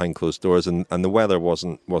was behind closed doors, and the weather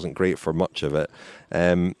wasn't great for much of it.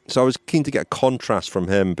 So I was keen to get a contrast from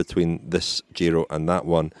him between this Giro and that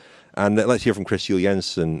one. And let's hear from Chris Juul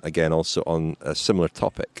Jensen again, also on a similar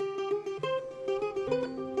topic.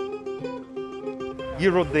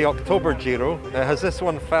 You rode the October Giro. Has this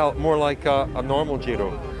one felt more like a normal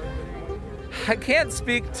Giro? I can't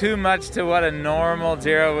speak too much to what a normal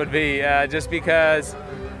Giro would be, just because,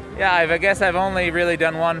 I guess I've only really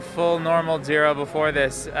done one full normal Giro before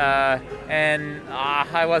this, and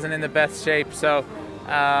I wasn't in the best shape. So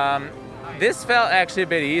this felt actually a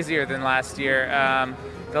bit easier than last year.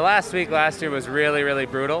 The last week last year was really, really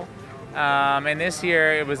brutal, and this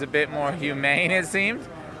year it was a bit more humane, it seemed.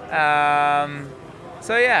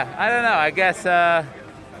 So yeah, I don't know. I guess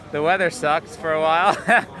the weather sucked for a while.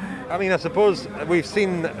 I mean, I suppose we've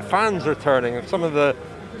seen fans returning. Some of the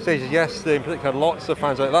stages yesterday, in particular, lots of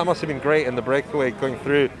fans. That must have been great in the breakaway going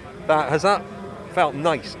through. Has that felt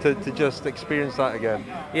nice to just experience that again?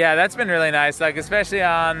 Yeah, that's been really nice. Like especially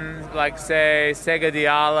on say Sega di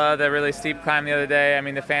Ala, the really steep climb the other day. I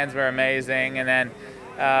mean, the fans were amazing, and then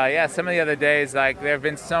some of the other days, there have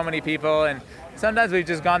been so many people, and sometimes we've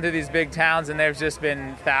just gone through these big towns and there's just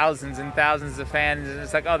been thousands and thousands of fans, and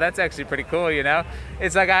it's like, oh, that's actually pretty cool, you know?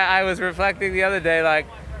 It's like I was reflecting the other day,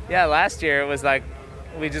 last year it was like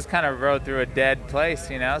we just kind of rode through a dead place,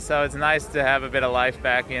 you know? So it's nice to have a bit of life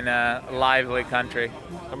back in a lively country.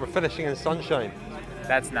 And we're finishing in sunshine.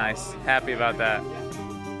 That's nice. Happy about that.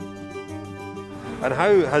 And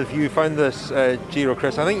how have you found this Giro,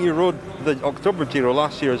 Chris? I think you rode the October Giro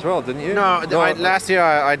last year as well, didn't you? No, last year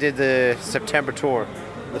I did the September tour.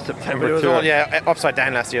 The September it was tour? All, upside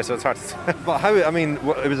down last year, so it's hard to say. But how, I mean,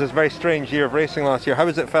 it was a very strange year of racing last year. How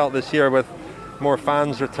has it felt this year with more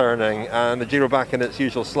fans returning and the Giro back in its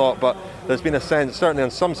usual slot? But there's been a sense, certainly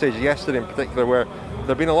on some stages, yesterday in particular, where there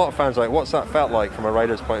have been a lot of fans what's that felt like from a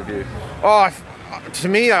rider's point of view? To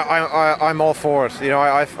me, I'm all for it. You know,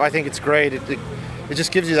 I think it's great. It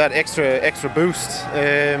just gives you that extra boost.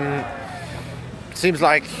 Seems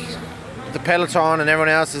like the peloton and everyone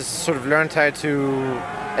else has sort of learned how to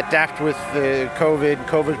adapt with the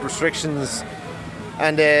COVID restrictions,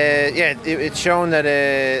 and it's shown that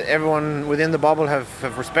everyone within the bubble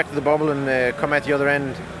have respected the bubble and come out the other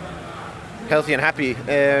end healthy and happy.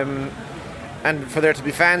 And for there to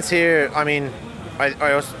be fans here, I mean,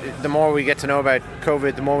 I also, the more we get to know about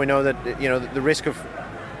COVID, the more we know that the risk of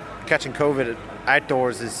catching COVID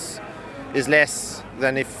outdoors is less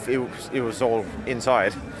than if it was all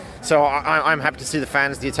inside. So I'm happy to see the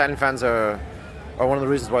fans. The Italian fans are one of the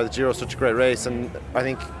reasons why the Giro is such a great race. And I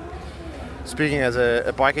think, speaking as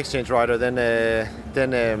a bike exchange rider, then they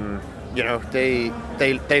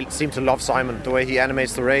seem to love Simon, the way he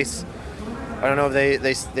animates the race. I don't know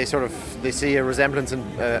if they see a resemblance in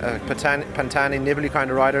a Pantani, Nibali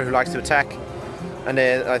kind of rider who likes to attack. And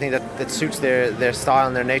I think that suits their style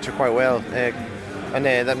and their nature quite well, and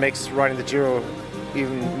that makes riding the Giro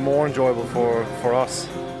even more enjoyable for us.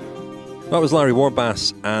 That was Larry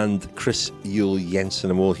Warbass and Chris Juul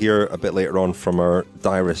Jensen, and we'll hear a bit later on from our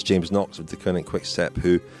diarist James Knox of Deceuninck Quickstep,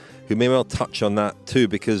 who may well touch on that too,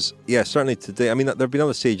 because certainly today, I mean, there have been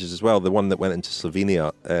other stages as well, the one that went into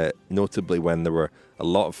Slovenia, notably when there were a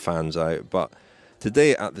lot of fans out, but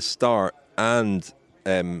today at the start and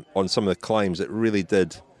on some of the climbs, it really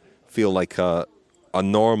did feel like a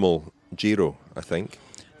normal Giro, I think.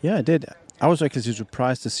 Yeah, it did. I was actually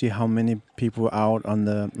surprised to see how many people were out on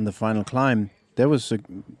the final climb. There was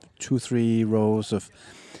 2-3 rows of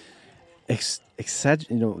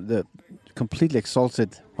the completely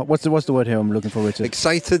exalted. What's the word here I'm looking for, Richard?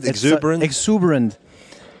 Excited, exuberant. Exuberant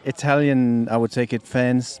Italian, I would take it,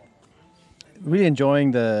 fans. Really enjoying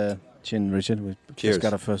the chin, Richard. We just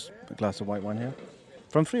got our first glass of white wine here.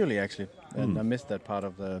 From Friuli, actually. And I missed that part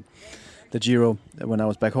of the Giro when I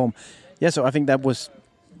was back home. Yeah, so I think that was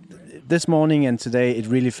this morning and today. It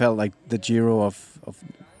really felt like the Giro of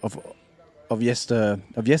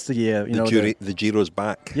yesteryear. The Giro's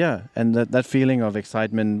back. Yeah, and that feeling of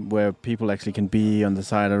excitement where people actually can be on the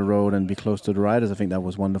side of the road and be close to the riders. I think that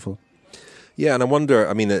was wonderful. Yeah, and I wonder.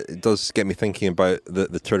 I mean, it does get me thinking about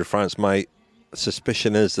the Tour de France. My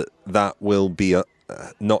suspicion is that will be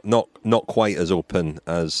not quite as open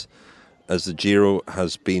as the Giro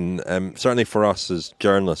has been. Certainly for us as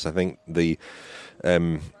journalists, I think the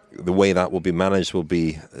way that will be managed will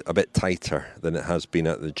be a bit tighter than it has been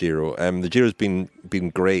at the Giro. The Giro's been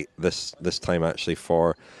great this time actually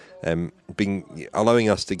for allowing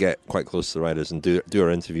us to get quite close to the riders and do our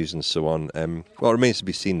interviews and so on. Well, it remains to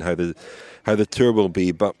be seen how the tour will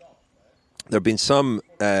be, but there have been some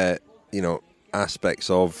aspects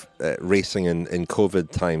of racing in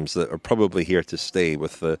COVID times that are probably here to stay. We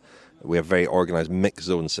have a very organised mix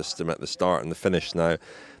zone system at the start and the finish now.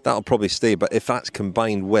 That'll probably stay, but if that's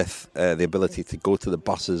combined with the ability to go to the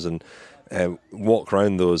buses and walk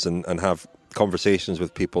around those and have conversations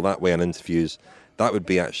with people that way and interviews, that would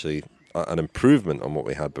be actually an improvement on what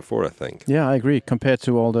we had before, I think. Yeah, I agree. Compared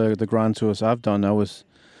to all the Grand Tours I've done, I was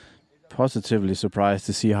positively surprised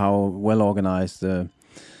to see how well organised the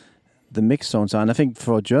mix zones are. And I think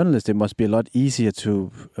for journalists, it must be a lot easier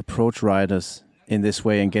to approach riders in this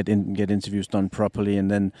way and get interviews done properly.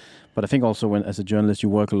 But I think also as a journalist, you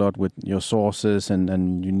work a lot with your sources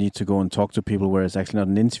and you need to go and talk to people where it's actually not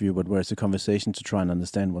an interview, but where it's a conversation to try and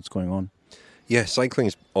understand what's going on. Yeah,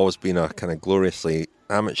 cycling's always been a kind of gloriously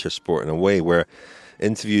amateur sport in a way where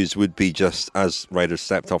interviews would be just as riders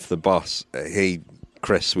stepped off the bus, hey,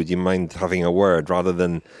 Chris, would you mind having a word, rather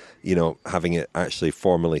than, having it actually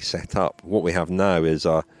formally set up. What we have now is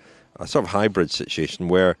a sort of hybrid situation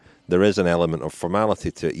where there is an element of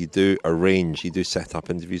formality to it. You do set up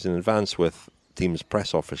interviews in advance with teams'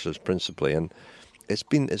 press officers principally, and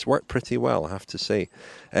it's worked pretty well, I have to say.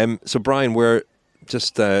 So Brian, we're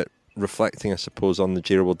just reflecting, I suppose, on the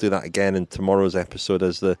Giro. We'll do that again in tomorrow's episode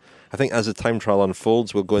as the time trial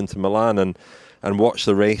unfolds. We'll go into Milan and watch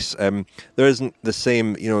the race. There isn't the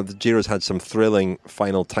same, the Giro's had some thrilling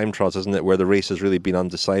final time trials, hasn't it, where the race has really been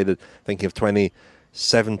undecided. Thinking of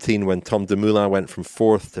 2017 when Tom Dumoulin went from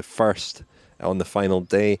 4th to 1st on the final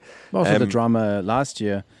day. Also the drama last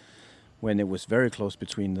year when it was very close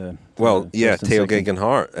between the Theo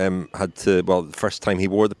Gegenhardt had to, the first time he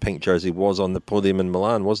wore the pink jersey was on the podium in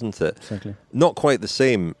Milan, wasn't it? Exactly. Not quite the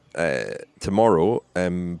same tomorrow.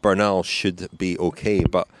 Bernal should be okay,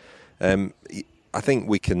 but I think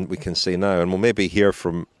we can say now, and we'll maybe hear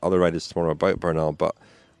from other riders tomorrow about Bernal, but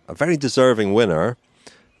a very deserving winner.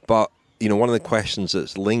 But one of the questions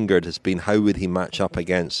that's lingered has been how would he match up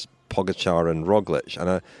against Pogačar and Roglic,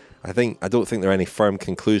 and I don't think there are any firm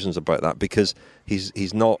conclusions about that because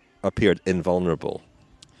he's not appeared invulnerable.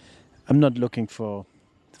 I'm not looking for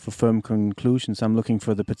firm conclusions. I'm looking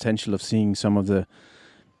for the potential of seeing some of the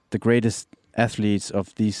greatest athletes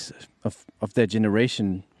of their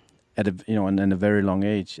generation at a very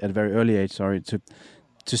early age.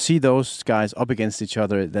 To see those guys up against each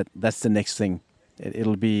other. That's the next thing.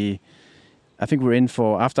 It'll be. I think we're in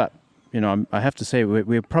for after. I have to say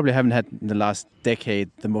we probably haven't had in the last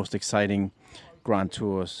decade the most exciting Grand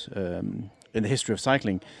Tours in the history of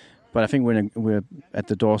cycling, but I think we're at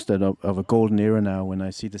the doorstep of a golden era now. When I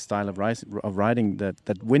see the style of riding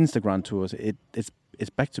that wins the Grand Tours, it's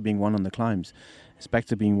back to being won on the climbs. It's back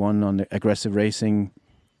to being won on the aggressive racing,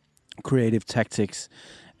 creative tactics,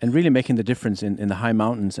 and really making the difference in the high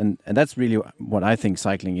mountains. And that's really what I think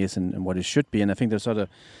cycling is and what it should be. And I think there's other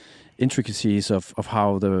intricacies of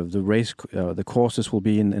how the race the courses will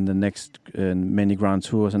be in the next many Grand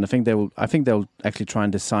Tours, and I think they'll actually try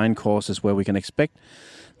and design courses where we can expect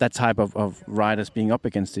that type of riders being up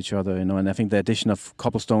against each other, and I think the addition of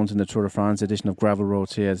cobblestones in the Tour de France, the addition of gravel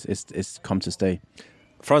roads here is come to stay.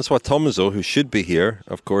 Francois Thomazeau, who should be here,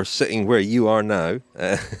 of course, sitting where you are now,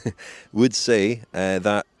 would say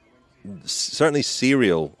that certainly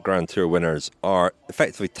serial Grand Tour winners are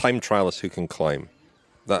effectively time trialists who can climb.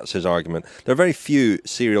 That's his argument. There are very few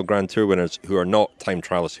serial Grand Tour winners who are not time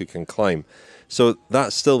trialists who can climb. So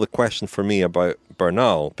that's still the question for me about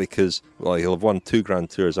Bernal, because, he'll have won 2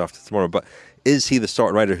 Grand Tours after tomorrow, but is he the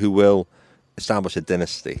sort of rider who will establish a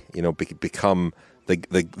dynasty, become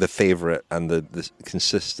the favourite and the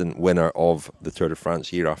consistent winner of the Tour de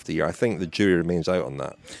France year after year? I think the jury remains out on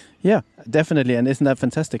that. Yeah, definitely, and isn't that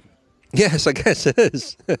fantastic? Yes, I guess it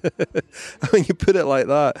is. When you put it like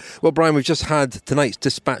that. Well, Brian, we've just had tonight's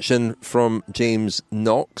dispatch in from James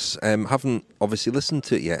Knox. Haven't obviously listened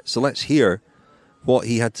to it yet, so let's hear what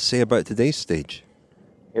he had to say about today's stage.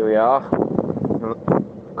 Here we are,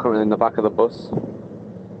 currently in the back of the bus,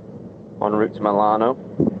 en route to Milano.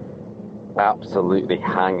 Absolutely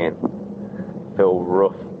hanging. Feel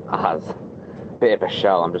rough as a bit of a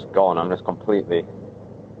shell. I'm just gone. I'm just completely...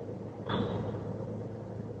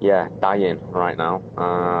 dying right now.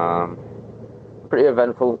 Pretty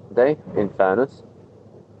eventful day, in fairness.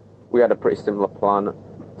 we had a pretty similar plan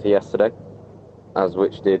to yesterday, as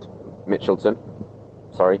which did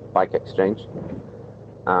Bike Exchange.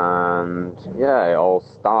 And yeah, it all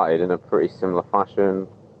started in a pretty similar fashion.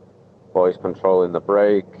 Boys controlling the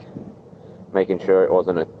brake, making sure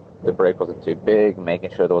the brake wasn't too big,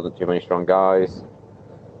 making sure there wasn't too many strong guys.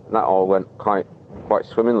 And that all went quite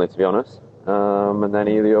swimmingly, to be honest. And then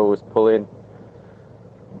Elio was pulling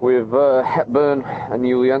with Hepburn and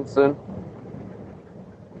Julie Jensen.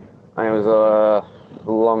 And it was a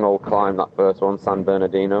long old climb, that first one, San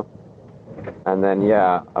Bernardino. And then,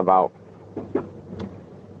 yeah, about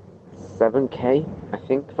 7k, I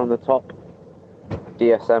think, from the top.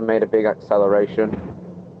 DSM made a big acceleration.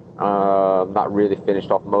 That really finished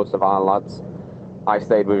off most of our lads. I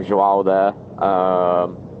stayed with Joao there.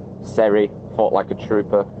 Seri fought like a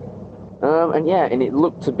trooper. And it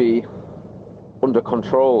looked to be under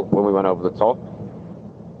control when we went over the top.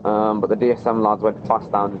 But the DSM lads went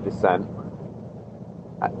fast down the descent.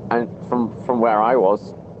 And from where I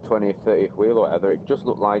was, 20th, 30th wheel or whatever, it just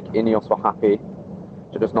looked like Ineos were happy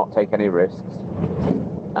to just not take any risks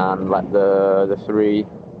and let the three,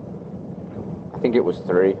 I think it was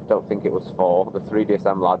three, don't think it was four, the three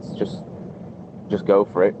DSM lads just go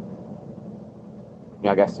for it.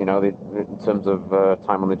 Yeah, I guess, in terms of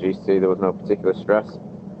time on the GC, there was no particular stress.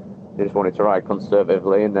 They just wanted to ride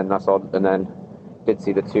conservatively, and then did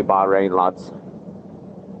see the two Bahrain lads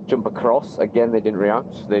jump across. Again, they didn't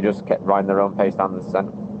react. They just kept riding their own pace down the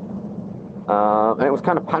descent. And it was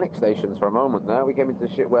kind of panic stations for a moment there. We came into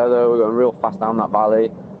the shit weather, we were going real fast down that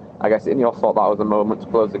valley. I guess Ineos thought that was the moment to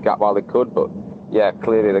close the gap while they could, but yeah,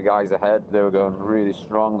 clearly the guys ahead, they were going really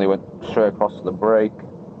strong. They went straight across to the break.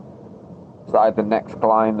 Started the next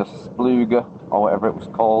climb, the Spluga, or whatever it was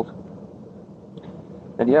called.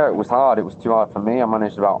 And yeah, it was hard. It was too hard for me. I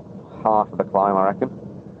managed about half of the climb, I reckon.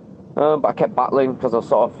 But I kept battling because I was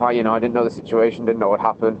sort of, I didn't know the situation, didn't know what would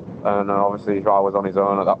happen. And obviously, Joao was on his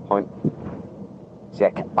own at that point. So yeah,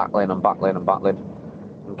 I kept battling and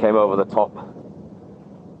came over the top.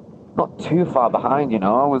 Not too far behind,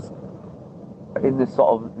 I was in this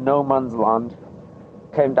sort of no man's land,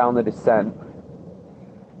 came down the descent,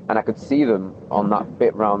 and I could see them on that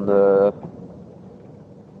bit round the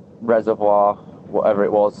reservoir, whatever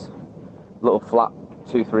it was, little flat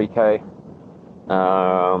 2-3k.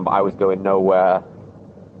 But I was going nowhere.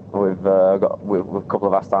 With a couple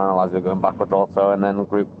of Astana lads who were going backwards also, and then a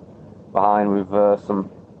group behind with some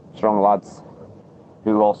strong lads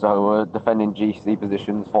who also were defending GC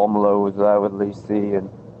positions. Formula was there with Lisi and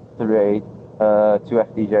two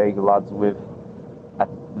FDJ lads with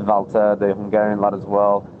Walter, the Hungarian lad as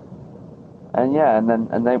well. And yeah,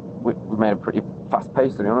 we made a pretty fast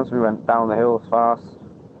pace, to be honest. We went down the hills fast.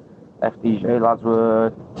 FDJ lads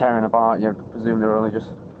were tearing apart. You presume they were only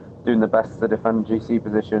just doing the best to defend GC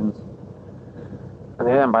positions. And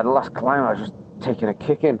then by the last climb, I was just taking a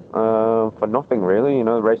kicking for nothing, really.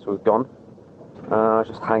 The race was gone. I was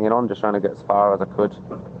just hanging on, just trying to get as far as I could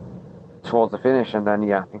towards the finish. And then,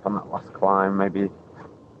 yeah, I think on that last climb, maybe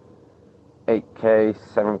 8k,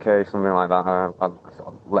 7k, something like that, I sort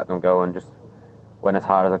of let them go and just went as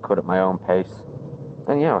hard as I could at my own pace.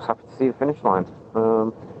 And yeah, I was happy to see the finish line.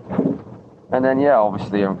 And then, yeah,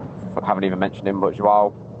 obviously, I haven't even mentioned him, but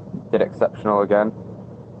Joao did exceptional again.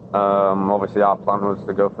 Obviously, our plan was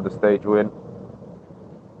to go for the stage win.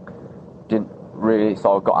 Didn't really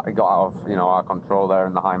sort of got out of our control there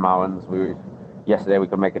in the high mountains. Yesterday we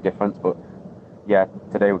could make a difference, but yeah,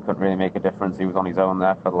 today we couldn't really make a difference. He was on his own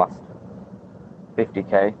there for the last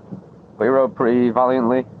 50k, but he rode pretty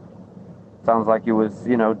valiantly. Sounds like he was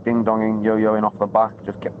ding-donging, yo-yoing off the back,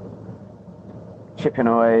 just kept chipping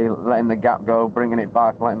away, letting the gap go, bringing it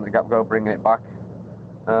back, letting the gap go, bringing it back.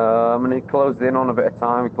 And he closed in on a bit of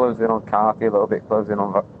time. He closed in on Carthy a little bit, closed in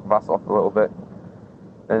on Vasov a little bit.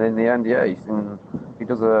 And in the end, yeah, if he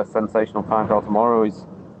does a sensational time trial tomorrow, he's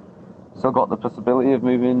still got the possibility of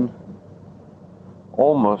moving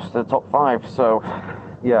almost to the top 5. So,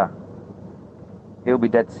 yeah, he'll be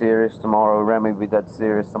dead serious tomorrow. Remy will be dead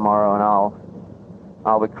serious tomorrow, and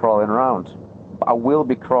I'll be crawling around. But I will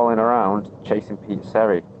be crawling around chasing Pete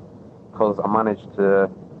Seri, because I managed to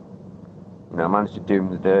do him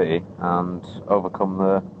the dirty and overcome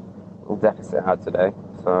the little deficit I had today.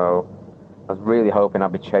 So I was really hoping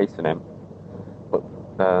I'd be chasing him, but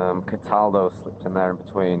Cataldo slipped in there in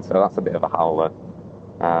between, so that's a bit of a howler,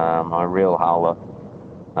 a real howler.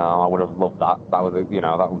 I would have loved that. That would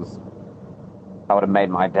have made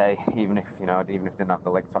my day, even if I didn't have the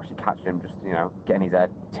legs to actually catch him. Just get in his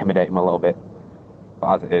head, intimidate him a little bit.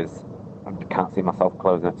 But as it is, I can't see myself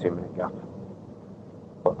closing a 2-minute gap.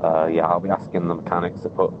 But yeah, I'll be asking the mechanics to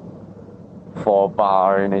put 4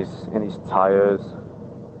 bar in his tyres.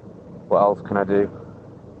 What else can I do?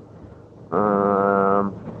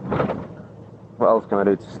 What else can I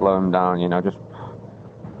do to slow him down? Just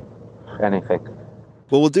anything.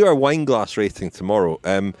 Well, we'll do our wine glass rating tomorrow.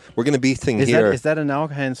 We're going to be eating here. Is that in our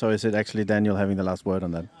hands, or is it actually Daniel having the last word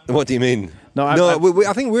on that? What do you mean?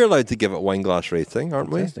 I think we're allowed to give it a wine glass rating, aren't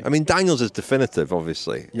Fantastic. we? I mean, Daniel's is definitive,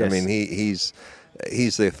 obviously. Yes. I mean, he's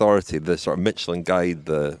the authority, the sort of Michelin guide,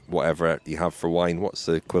 the whatever you have for wine. What's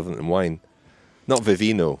the equivalent in wine? Not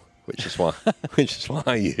Vivino, which is what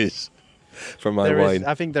I use for my wine.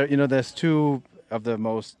 I think there's 2 of the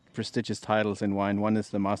most prestigious titles in wine. One is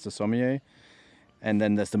the Master Sommelier, and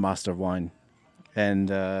then there's the Master of Wine. And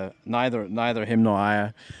neither him nor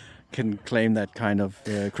I can claim that kind of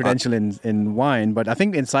credential in wine. But I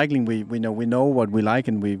think in cycling we know what we like,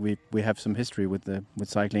 and we have some history with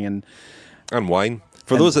cycling and wine.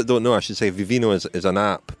 For those that don't know, I should say Vivino is an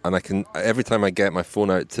app, and I can, every time I get my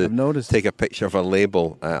phone out to take a picture of a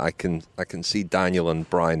label, I can see Daniel and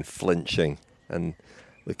Brian flinching and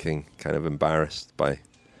looking kind of embarrassed by.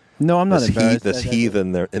 No, I'm not embarrassed. This heath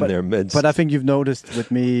in their midst. But I think you've noticed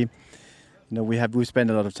with me, we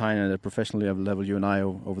spent a lot of time at a professional level, you and I,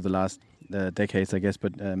 over the last decades, I guess.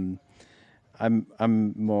 But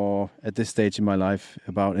I'm more at this stage in my life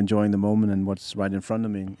about enjoying the moment and what's right in front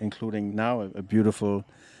of me, including now a beautiful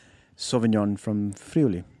Sauvignon from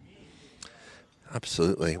Friuli.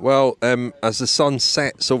 Absolutely. Well, as the sun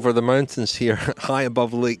sets over the mountains here, high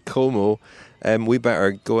above Lake Como, we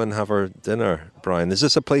better go and have our dinner, Brian. Is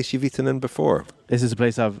this a place you've eaten in before? This is a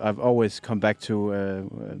place I've always come back to,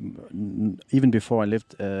 even before I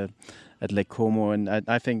lived at Lake Como, and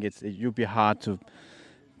I think you'd be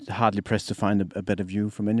hardly pressed to find a better view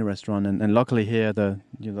from any restaurant. And luckily here, the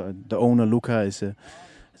owner Luca is a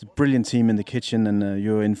brilliant team in the kitchen, and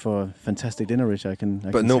you're in for a fantastic dinner, which I can.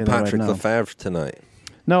 But no say Patrick right now. Lefevre tonight.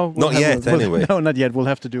 No, not yet. Anyway, no, not yet. We'll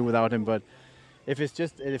have to do without him, but. If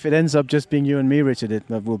it ends up just being you and me, Richard, it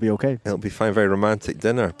will be okay. It'll be fine. Very romantic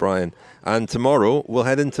dinner, Brian. And tomorrow we'll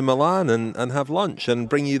head into Milan and have lunch and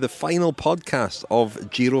bring you the final podcast of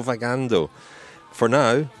Giro Vagando. For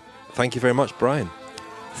now, thank you very much, Brian.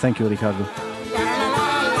 Thank you, Ricardo.